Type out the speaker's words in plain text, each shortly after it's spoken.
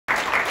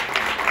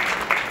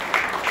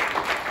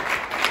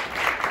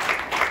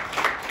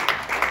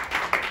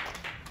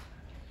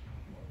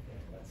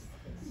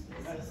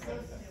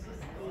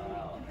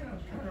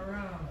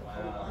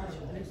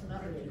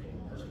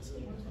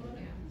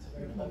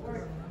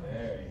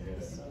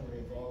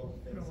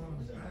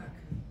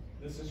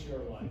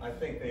I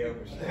think they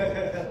overstated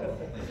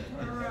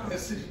it.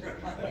 This is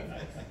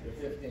right.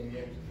 15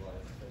 years of life.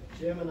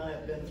 Jim and I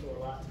have been through a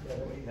lot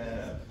together. We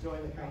have.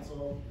 Joined the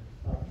council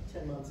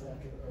 10 months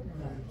after, or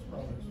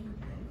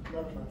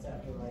 11 months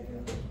after I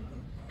did.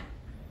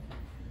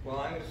 Well,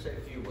 I'm going to say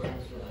a few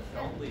words.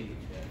 Don't leave.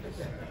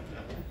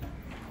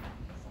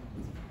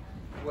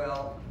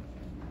 Well,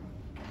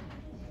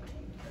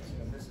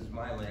 this is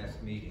my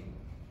last meeting,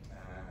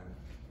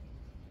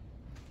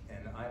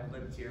 and I've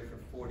lived here for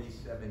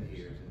 47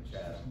 years in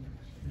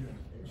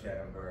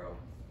Chatham Borough,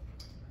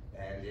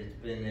 and it's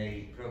been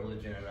a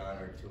privilege and an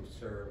honor to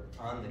serve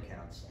on the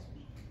council,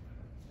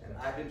 and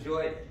I've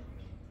enjoyed it,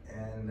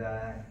 and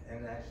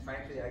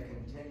frankly, I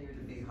continue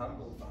to be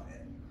humbled by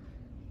it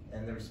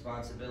and the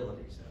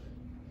responsibilities of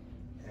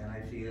it, and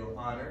I feel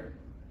honored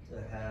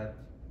to have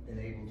been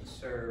able to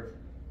serve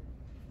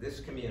this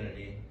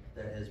community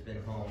that has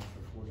been home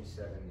for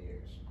 47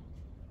 years.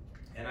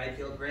 And I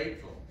feel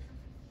grateful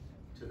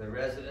to the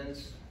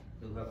residents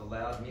who have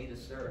allowed me to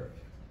serve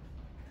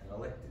and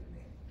elected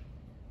me.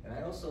 And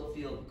I also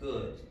feel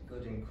good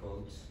in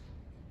quotes,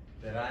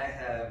 that I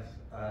have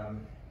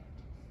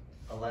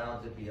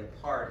allowed to be a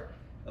part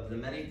of the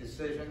many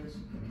decisions,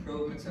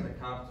 improvements, and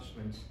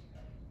accomplishments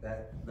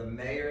that the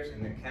mayors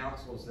and the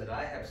councils that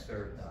I have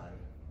served on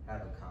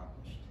have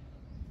accomplished.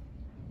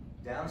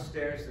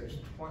 Downstairs, there's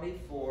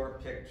 24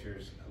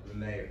 pictures of the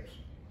mayors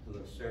who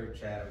have served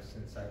Chatham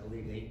since, I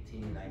believe,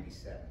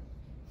 1897.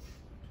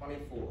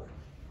 24.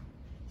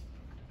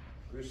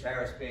 Bruce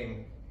Harris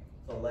being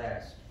the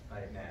last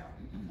right now.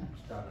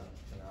 He's done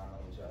a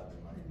phenomenal job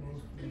in my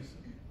opinion.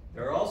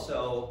 There are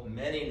also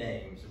many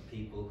names of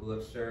people who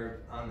have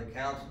served on the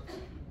councils,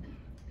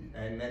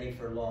 and many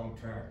for long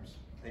terms.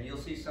 And you'll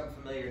see some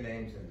familiar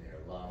names in there,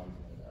 Lum,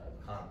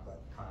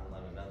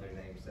 Conlon, and other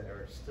names that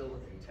are still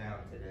in town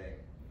today.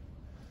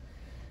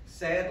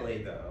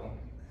 Sadly, though,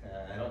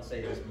 I don't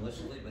say this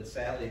maliciously, but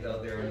sadly,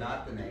 though, there are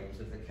not the names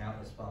of the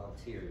countless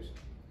volunteers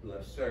who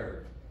have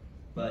served.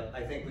 But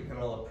I think we can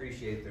all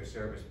appreciate their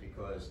service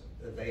because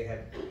they have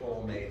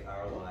all made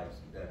our lives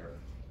better.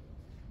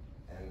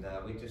 And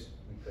we could,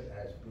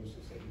 as Bruce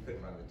has said, we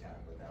couldn't run the town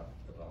without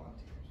the volunteers.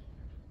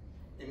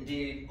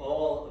 Indeed,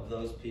 all of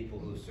those people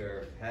who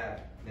served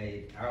have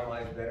made our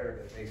lives better,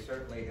 but they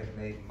certainly have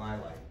made my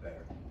life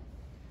better.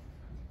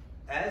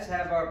 As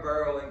have our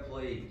borough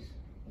employees,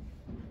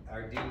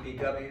 our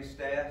DPW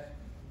staff,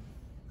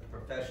 the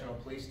professional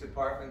police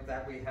department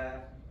that we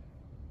have,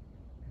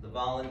 the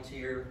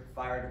volunteer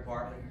fire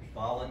department,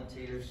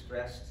 volunteer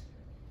stressed,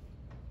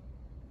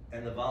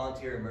 and the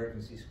volunteer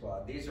emergency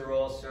squad. These are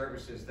all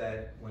services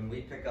that when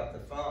we pick up the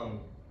phone,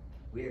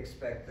 we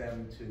expect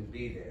them to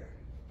be there.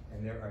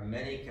 And there are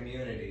many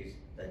communities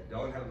that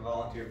don't have a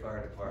volunteer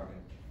fire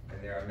department,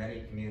 and there are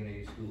many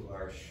communities who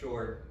are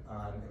short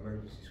on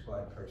emergency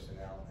squad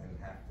personnel and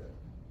have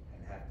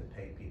to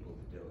pay people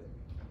to do it.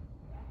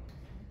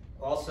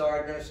 Also our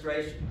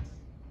administration,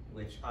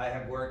 which I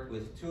have worked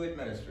with two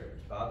administrators,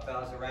 Bob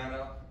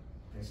Falzerano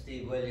and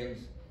Steve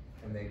Williams,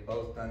 and they've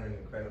both done an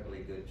incredibly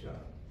good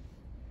job.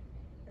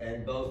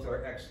 And both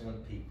are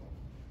excellent people.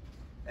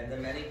 And the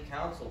many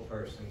council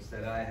persons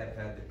that I have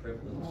had the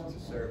privilege to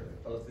serve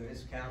with, both in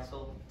this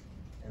council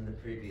and the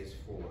previous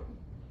four.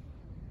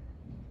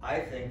 I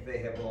think they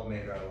have all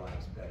made our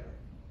lives better,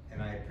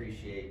 and I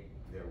appreciate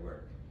their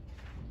work.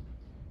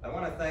 I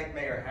want to thank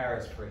Mayor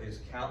Harris for his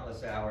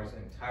countless hours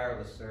and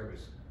tireless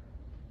service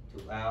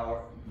to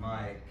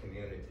my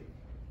community.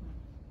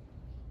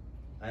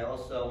 I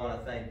also want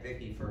to thank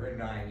Vicki for her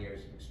 9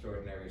 years of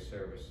extraordinary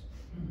service,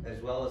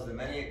 as well as the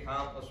many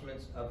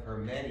accomplishments of her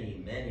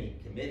many, many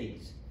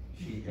committees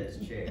she has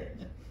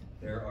chaired.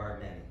 There are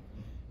many.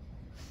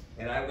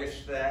 And I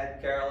wish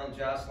that Carolyn,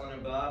 Jocelyn,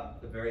 and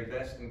Bob the very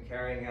best in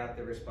carrying out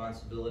their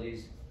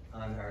responsibilities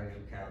on our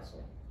new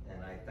council.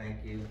 And I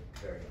thank you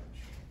very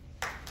much.